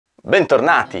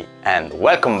Bentornati and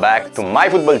welcome back to my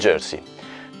football jersey.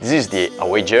 This is the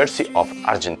away jersey of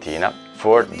Argentina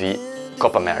for the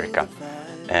Copa America.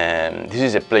 This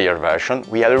is a player version.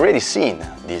 We have already seen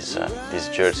this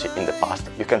jersey in the past.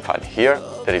 You can find here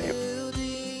the review.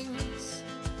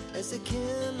 As the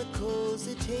chemicals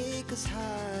that take us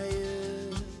higher.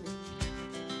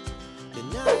 The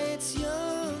night's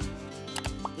young,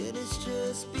 it has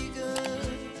just begun.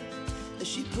 As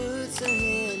she puts her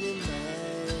hand in mine,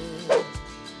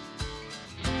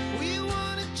 we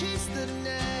wanna chase the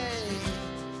night,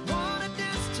 wanna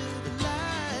dance to the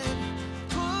light,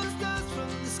 pull the stars from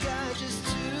the sky, just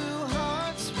two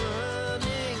hearts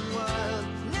running wild.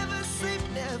 Never sleep,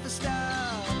 never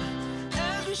stop,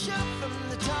 as we shout from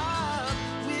the top.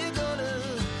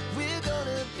 We're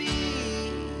gonna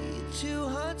be two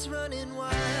hearts running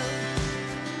wild.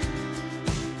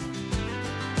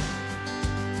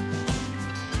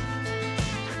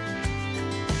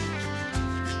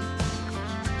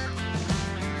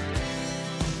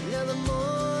 The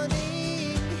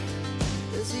morning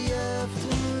is the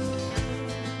afternoon.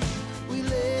 We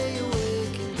lay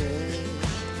awake in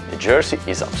bed. The jersey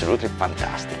is absolutely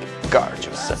fantastic,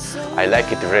 gorgeous. I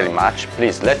like it really much.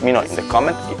 Please let me know in the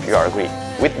comment if you agree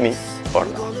with me or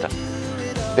not.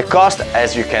 The cost,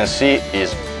 as you can see,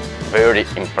 is very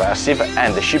impressive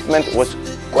and the shipment was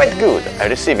quite good. I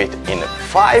received it in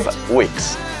 5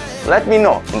 weeks. Let me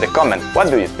know in the comment what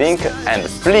do you think and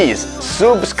please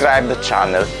subscribe the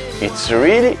channel. It's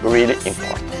really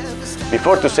important.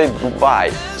 Before to say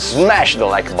goodbye, smash the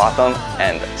like button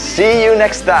and see you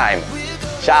next time.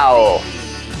 Ciao!